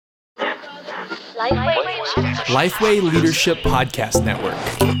Lifeway Leadership Podcast Network.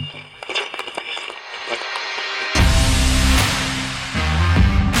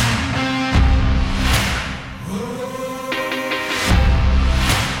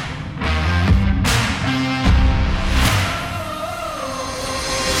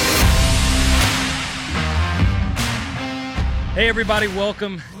 Hey everybody,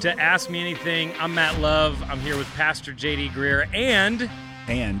 welcome to Ask Me Anything. I'm Matt Love. I'm here with Pastor J.D. Greer, and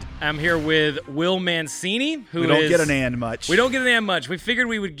I'm here with Will Mancini, who We don't get an and much. We don't get an and much. We figured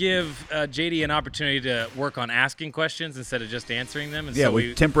we would give J.D. an opportunity to work on asking questions instead of just answering them. And yeah, so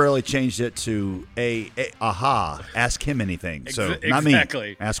we temporarily changed it to ask him anything. So not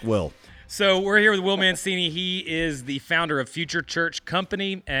exactly. me, ask Will. So we're here with Will Mancini. He is the founder of Future Church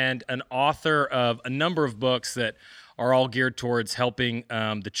Company and an author of a number of books that are all geared towards helping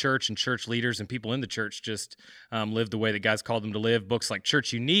the church and church leaders and people in the church just live the way that God's called them to live. Books like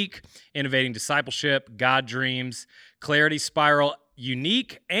Church Unique, Innovating Discipleship, God Dreams, Clarity Spiral,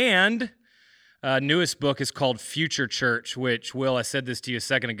 Unique, and newest book is called Future Church, which, Will, I said this to you a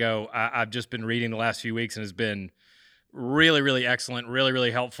second ago. I've just been reading the last few weeks and has been really, really excellent, really,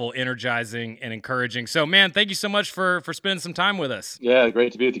 really helpful, energizing, and encouraging. So, man, thank you so much for spending some time with us. Yeah,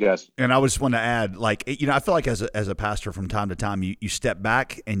 great to be with you guys. And I just want to add, I feel like as a pastor from time to time, you step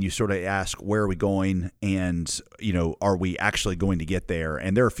back and you sort of ask, where are we going? And, are we actually going to get there?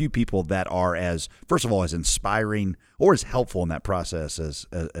 And there are a few people that are first of all, as inspiring or as helpful in that process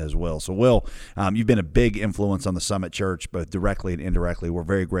as well. So, Will, you've been a big influence on the Summit Church, both directly and indirectly. We're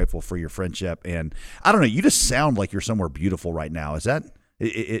very grateful for your friendship. And I don't know, you just sound like you're somewhere beautiful right now. Is that,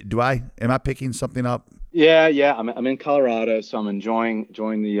 am I picking something up? Yeah. I'm in Colorado, so I'm enjoying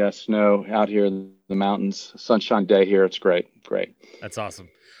the snow out here in the mountains. Sunshine day here. It's great. That's awesome.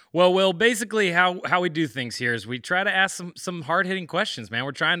 Well, Will, basically how we do things here is we try to ask some hard-hitting questions, man.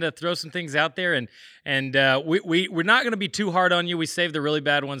 We're trying to throw some things out there, and we're not going to be too hard on you. We saved the really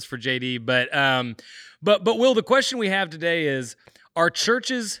bad ones for JD, but Will, the question we have today is: are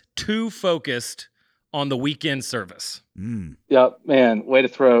churches too focused on the weekend service? Yeah, man, way to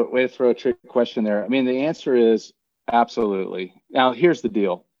throw a trick question there. I mean, the answer is absolutely. Now, here's the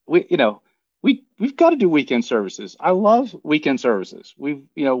deal. We've got to do weekend services. I love weekend services.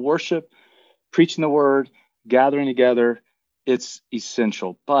 Worship, preaching the word, gathering together. It's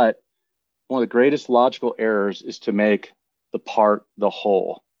essential. But one of the greatest logical errors is to make the part the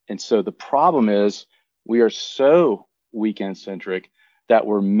whole. And so the problem is we are so weekend centric that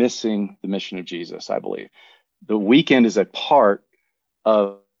we're missing the mission of Jesus, I believe. The weekend is a part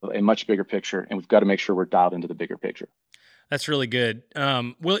of a much bigger picture, and we've got to make sure we're dialed into the bigger picture. That's really good.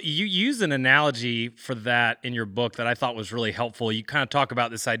 Will, you use an analogy for that in your book that I thought was really helpful. You kind of talk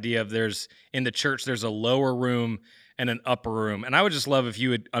about this idea of in the church, there's a lower room and an upper room. And I would just love if you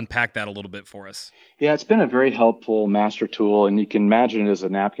would unpack that a little bit for us. Yeah, it's been a very helpful master tool. And you can imagine it as a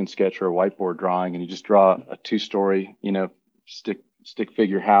napkin sketch or a whiteboard drawing, and you just draw a 2-story, stick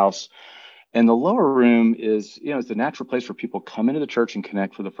figure house. And the lower room is, it's the natural place where people come into the church and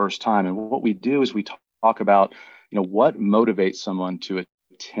connect for the first time. And what we do is we talk about what motivates someone to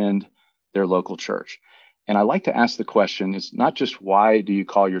attend their local church? And I like to ask the question, it's not just why do you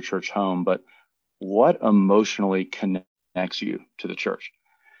call your church home, but what emotionally connects you to the church?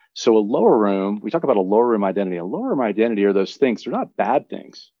 So a lower room, we talk about a lower room identity. A lower room identity are those things. They're not bad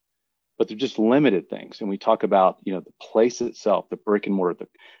things, but they're just limited things. And we talk about, the place itself, the brick and mortar,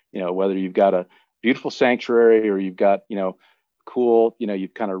 whether you've got a beautiful sanctuary or you've got, cool,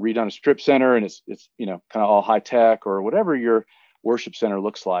 you've kind of redone a strip center and it's kind of all high tech, or whatever your worship center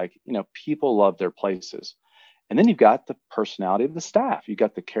looks like. People love their places. And then you've got the personality of the staff. You've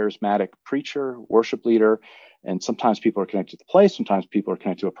got the charismatic preacher, worship leader, and sometimes people are connected to the place. Sometimes people are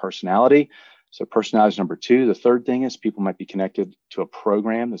connected to a personality. So personality is number 2. The third thing is people might be connected to a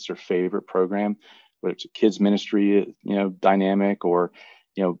program that's their favorite program, whether it's a kids ministry, dynamic, or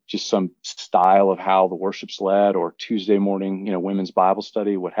just some style of how the worship's led, or Tuesday morning, women's Bible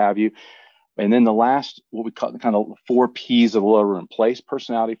study, what have you. And then the last, what we call kind of 4 P's of the lower room: place,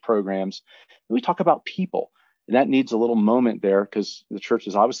 personality, programs. And we talk about people. And that needs a little moment there because the church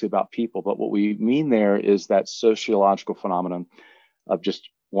is obviously about people. But what we mean there is that sociological phenomenon of just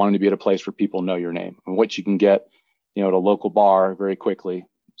wanting to be at a place where people know your name, and what you can get, at a local bar very quickly.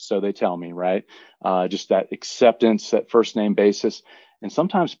 So they tell me, right? Just that acceptance, that first name basis. And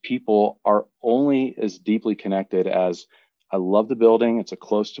sometimes people are only as deeply connected as, I love the building. It's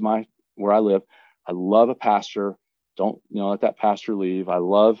close to where I live. I love a pastor. Don't, let that pastor leave. I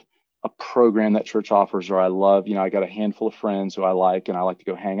love a program that church offers, or I love, I got a handful of friends who I like, and I like to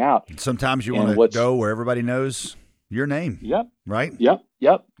go hang out. And sometimes you want to go where everybody knows your name. Yep. Right? Yep.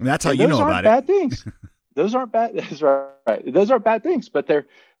 And that's how you know about it. Bad things. Those aren't bad. That's right. Those aren't bad things, but they're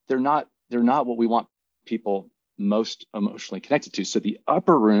not what we want people most emotionally connected to. So the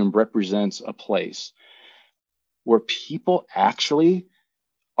upper room represents a place where people actually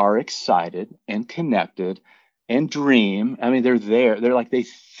are excited and connected and dream. I mean, they're there. They're like, they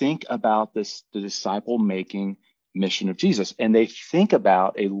think about the disciple making mission of Jesus, and they think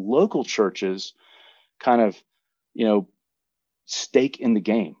about a local church's kind of, stake in the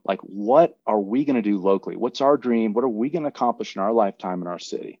game. Like, what are we going to do locally? What's our dream? What are we going to accomplish in our lifetime in our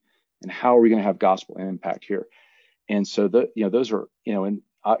city? And how are we going to have gospel impact here? And so those are, as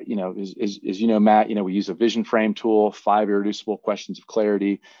Matt, we use a vision frame tool, 5 irreducible questions of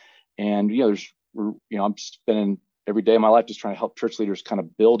clarity. And, I'm spending every day of my life just trying to help church leaders kind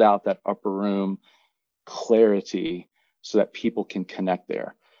of build out that upper room clarity so that people can connect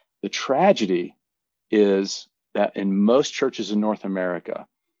there. The tragedy is that in most churches in North America,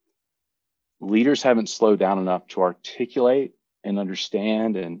 leaders haven't slowed down enough to articulate and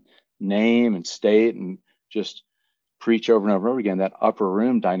understand and name and state and just preach over and over again that upper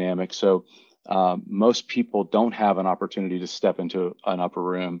room dynamic. So most people don't have an opportunity to step into an upper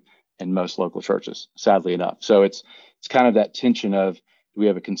room in most local churches, sadly enough. So it's kind of that tension of, do we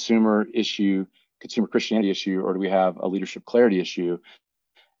have a consumer Christianity issue, or do we have a leadership clarity issue?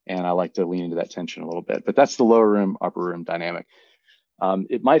 And I like to lean into that tension a little bit, but that's the lower room, upper room dynamic.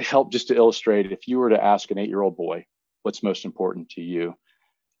 It might help just to illustrate, if you were to ask an 8-year-old boy, what's most important to you?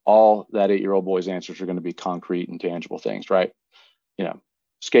 All that 8-year-old boy's answers are going to be concrete and tangible things, right?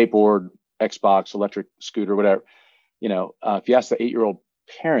 Skateboard, Xbox, electric scooter, whatever. If you ask the 8-year-old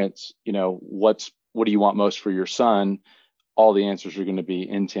parents, what do you want most for your son? All the answers are going to be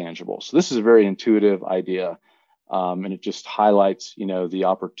intangible. So this is a very intuitive idea. And it just highlights, the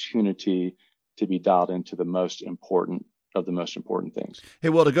opportunity to be dialed into the most important of the most important things. Hey,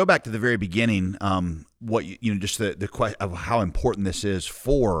 well, to go back to the very beginning, just the question of how important this is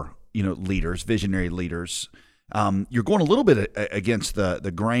for, leaders, visionary leaders. You're going a little bit against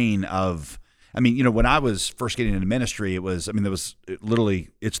the grain of, when I was first getting into ministry,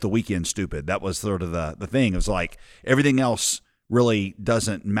 it's the weekend stupid. That was sort of the thing. It was like everything else really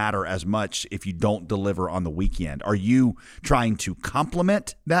doesn't matter as much if you don't deliver on the weekend. Are you trying to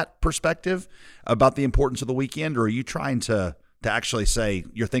complement that perspective about the importance of the weekend, or are you trying to actually say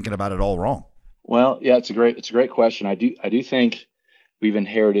you're thinking about it all wrong? Well, yeah, it's a great question. I do think we've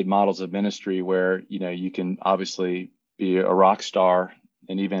inherited models of ministry where, you can obviously be a rock star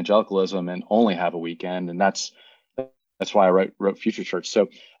in evangelicalism and only have a weekend. And that's why I wrote Future Church. So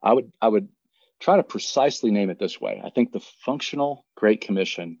I would try to precisely name it this way. I think the functional Great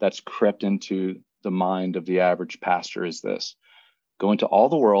Commission that's crept into the mind of the average pastor is this: go into all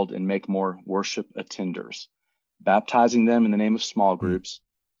the world and make more worship attenders, baptizing them in the name of small groups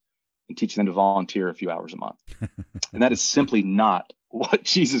and teaching them to volunteer a few hours a month. And that is simply not what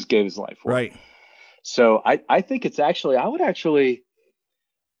Jesus gave his life for. Right. So I think it's actually, I would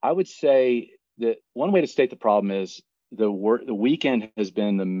say that one way to state the problem is the weekend has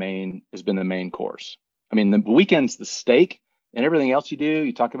been the main course. The weekend's the steak, and everything else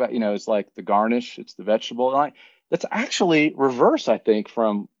you talk about, it's like the garnish, it's the vegetable. That's actually reverse, I think,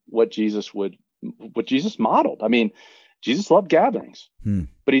 from what Jesus modeled. Jesus loved gatherings,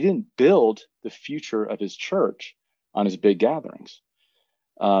 but he didn't build the future of his church on his big gatherings.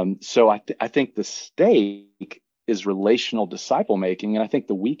 So I think the steak is relational disciple making, and I think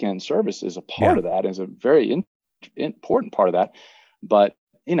the weekend service is a part of that, is a very important part of that. But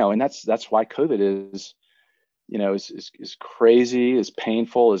and that's why COVID is crazy, as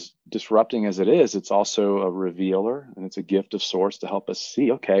painful, as disrupting as it is. It's also a revealer, and it's a gift of source to help us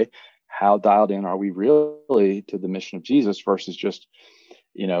see, okay, how dialed in are we really to the mission of Jesus versus just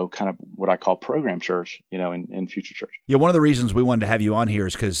kind of what I call program church, in Future Church. Yeah, one of the reasons we wanted to have you on here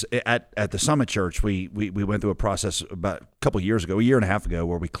is because at the Summit Church, we went through a process about a year and a half ago,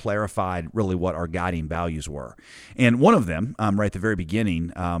 where we clarified really what our guiding values were. And one of them, right at the very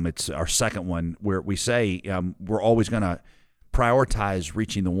beginning, it's our second one, where we say we're always going to prioritize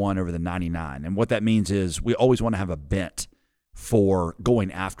reaching the one over the 99. And what that means is we always want to have a bent for going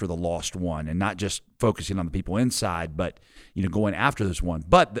after the lost one, and not just focusing on the people inside, but going after this one.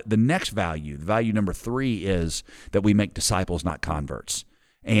 But the next value, value number 3, is that we make disciples, not converts.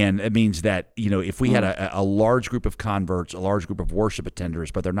 And it means that if we had a large group of converts, a large group of worship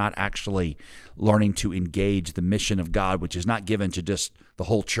attenders, but they're not actually learning to engage the mission of God, which is not given to just the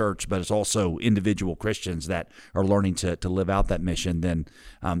whole church, but it's also individual Christians that are learning to live out that mission, then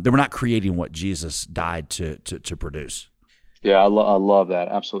we're not creating what Jesus died to produce. Yeah, I love that.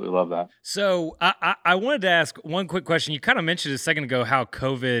 Absolutely love that. So I wanted to ask one quick question. You kind of mentioned a second ago how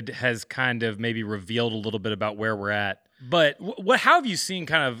COVID has kind of maybe revealed a little bit about where we're at. But how have you seen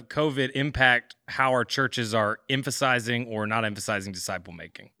kind of COVID impact how our churches are emphasizing or not emphasizing disciple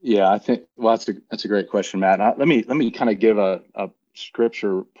making? Yeah, I think that's a great question, Matt. Let me kind of give a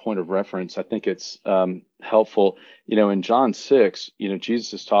scripture point of reference. I think it's helpful. In John 6,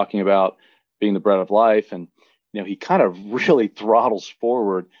 Jesus is talking about being the bread of life, and he kind of really throttles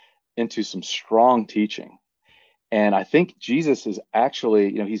forward into some strong teaching. And I think Jesus is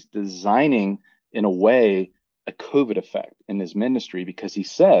actually, he's designing in a way a COVID effect in his ministry, because he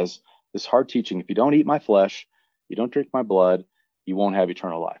says this hard teaching: if you don't eat my flesh, you don't drink my blood, you won't have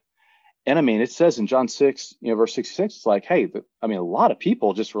eternal life. And I mean, it says in John 6, verse 66, it's like, hey, a lot of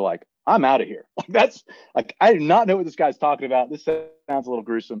people just were like, I'm out of here. Like, that's like, I do not know what this guy's talking about. This sounds a little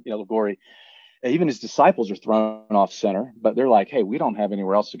gruesome, a little gory. And even his disciples are thrown off center, but they're like, hey, we don't have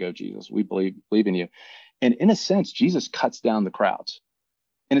anywhere else to go, Jesus. We believe in you. And in a sense, Jesus cuts down the crowds.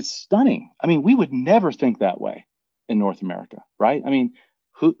 And it's stunning. I mean, we would never think that way in North America, right? I mean,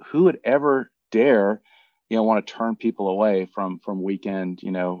 who would ever dare want to turn people away from weekend,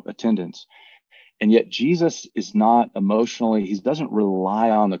 attendance? And yet Jesus is not emotionally, he doesn't rely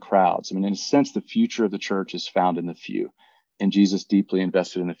on the crowds. I mean, in a sense, the future of the church is found in the few, and Jesus deeply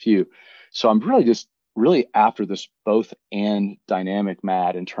invested in the few. So I'm really after this both and dynamic,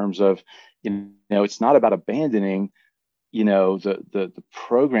 Matt, in terms of, it's not about abandoning, the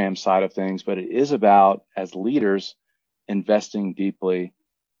program side of things, but it is about, as leaders, investing deeply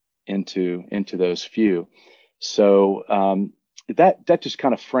into those few. So that just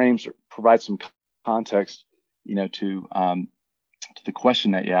kind of frames or provides some context, to the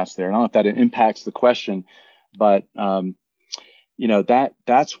question that you asked there. I don't know if that impacts the question, but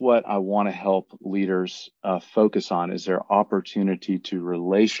that's what I want to help leaders focus on, is their opportunity to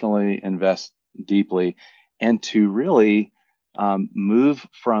relationally invest deeply and to really move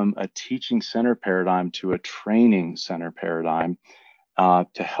from a teaching center paradigm to a training center paradigm,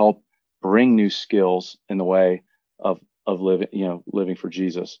 to help bring new skills in the way of living for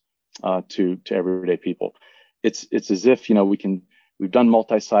Jesus to everyday people. It's as if we've done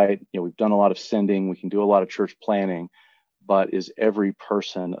multi-site, we've done a lot of sending, we can do a lot of church planning, but is every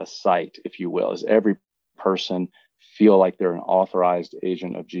person a site, if you will? Is every person feel like they're an authorized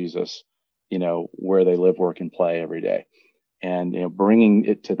agent of Jesus, where they live, work, and play every day? And bringing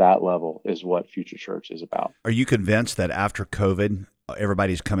it to that level is what Future Church is about. Are you convinced that after COVID,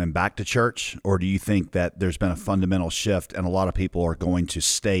 everybody's coming back to church, or do you think that there's been a fundamental shift and a lot of people are going to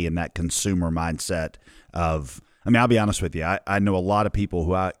stay in that consumer mindset of, I'll be honest with you. I know a lot of people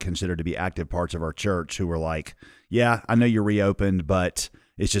who I consider to be active parts of our church who were like, yeah, I know you're reopened, but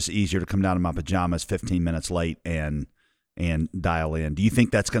it's just easier to come down in my pajamas 15 minutes late and dial in. Do you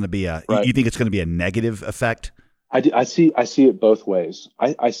think that's going to be right. You think it's going to be a negative effect? I see it both ways.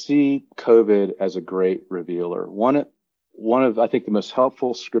 I see COVID as a great revealer. One of, I think, the most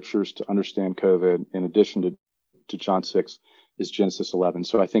helpful scriptures to understand COVID, in addition to John 6, is Genesis 11.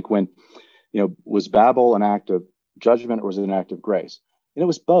 So I think when, was Babel an act of judgment or was it an act of grace? And it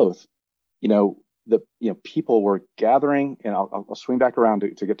was both. People were gathering, and I'll swing back around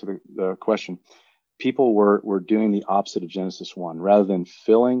to get to the question. People were doing the opposite of Genesis 1. Rather than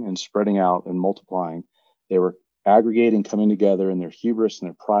filling and spreading out and multiplying, they were aggregating, coming together in their hubris and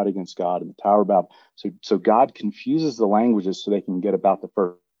their pride against God and the Tower of Babel. So God confuses the languages so they can get about the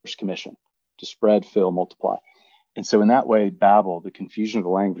first commission, to spread, fill, multiply. And so in that way, Babel, the confusion of the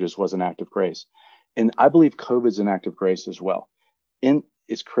languages, was an act of grace. And I believe COVID's an act of grace as well. In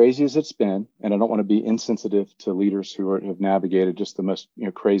as crazy as it's been, and I don't want to be insensitive to leaders who have navigated just the most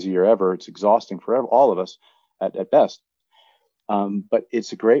crazy year ever. It's exhausting for all of us at best. But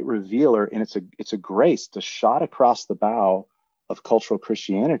it's a great revealer, and it's a grace, to shot across the bow of cultural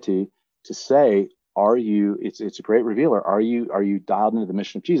Christianity to say, it's a great revealer. Are you dialed into the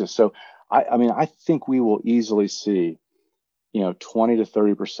mission of Jesus? So I think we will easily see, 20 to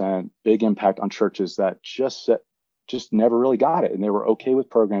 30% big impact on churches that just never really got it, and they were okay with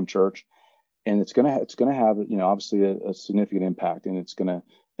program church, and it's gonna have obviously a significant impact, and it's gonna,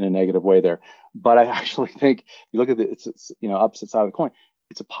 in a negative way there. But I actually think, you look at it's opposite side of the coin,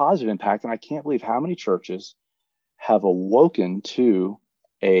 it's a positive impact. And I can't believe how many churches have awoken to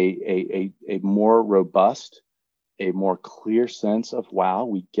a more robust, a more clear sense of, wow,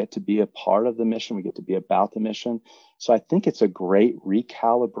 we get to be a part of the mission. We get to be about the mission. So I think it's a great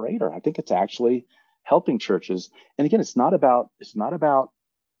recalibrator. I think it's actually helping churches. And again, it's not about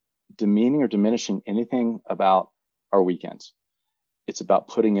demeaning or diminishing anything about our weekends. It's about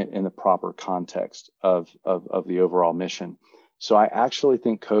putting it in the proper context of the overall mission. So I actually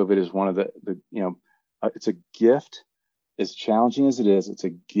think COVID is one of the it's a gift, as challenging as it is, it's a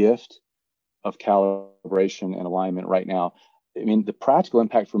gift of calibration and alignment right now. I mean, the practical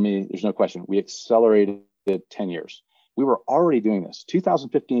impact for me, there's no question. We accelerated 10 years. We were already doing this.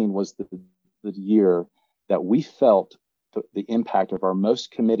 2015 was the year that we felt the impact of our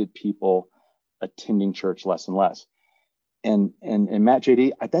most committed people attending church less and less. And Matt,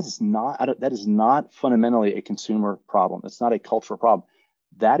 JD, that is not fundamentally a consumer problem. It's not a cultural problem.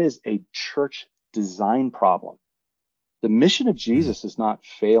 That is a church design problem. The mission of Jesus is not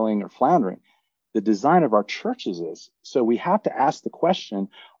failing or floundering. The design of our churches is. So we have to ask the question,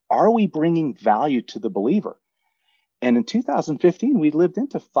 are we bringing value to the believer? And in 2015, we lived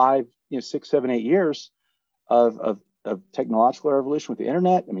into 5, 6, 7, 8 years of technological revolution with the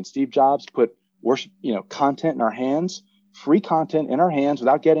internet. I mean, Steve Jobs put worship, content in our hands, free content in our hands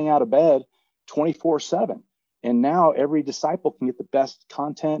without getting out of bed 24/7. And now every disciple can get the best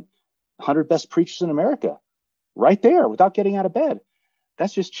content, 100 best preachers in America right there without getting out of bed.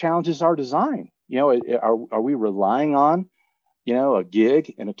 That just challenges our design. Are we relying on, a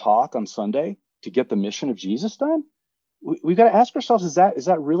gig and a talk on Sunday to get the mission of Jesus done? We've got to ask ourselves, is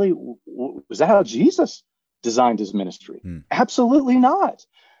that how Jesus designed his ministry? Absolutely not.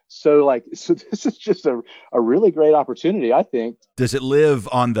 So this is just a really great opportunity, I think. Does it live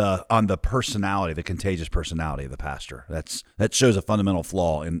on the personality, the contagious personality of the pastor? That shows a fundamental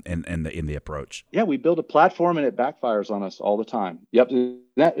flaw in the approach. Yeah, we build a platform and it backfires on us all the time. Yep,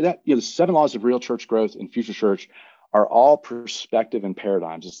 the 7 laws of real church growth and future church are all perspective and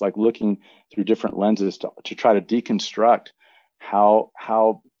paradigms. It's like looking through different lenses to try to deconstruct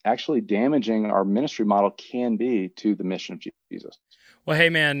how actually damaging our ministry model can be to the mission of Jesus. Well, hey,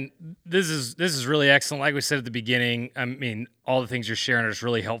 man, this is really excellent. Like we said at the beginning, I mean, all the things you're sharing are just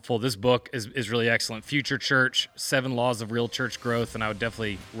really helpful. This book is really excellent. Future Church, 7 Laws of Real Church Growth, and I would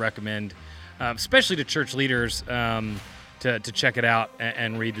definitely recommend, especially to church leaders, to check it out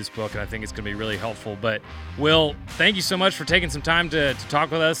and read this book, and I think it's going to be really helpful. But, Will, thank you so much for taking some time to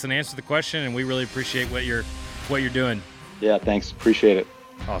talk with us and answer the question, and we really appreciate what you're doing. Yeah, thanks. Appreciate it.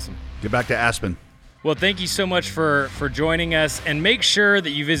 Awesome. Get back to Aspen. Well, thank you so much for joining us, and make sure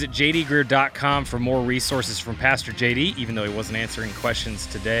that you visit jdgreear.com for more resources from Pastor JD. Even though he wasn't answering questions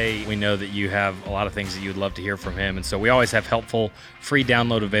today, we know that you have a lot of things that you would love to hear from him, and so we always have helpful free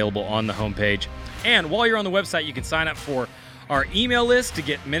download available on the homepage. And while you're on the website, you can sign up for our email list to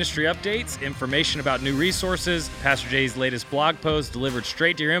get ministry updates, information about new resources, Pastor J's latest blog post delivered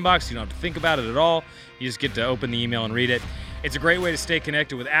straight to your inbox. You don't have to think about it at all. You just get to open the email and read it. It's a great way to stay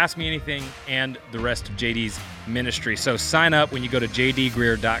connected with Ask Me Anything and the rest of JD's ministry. So sign up when you go to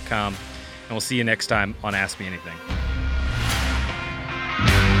jdgreear.com, and we'll see you next time on Ask Me Anything.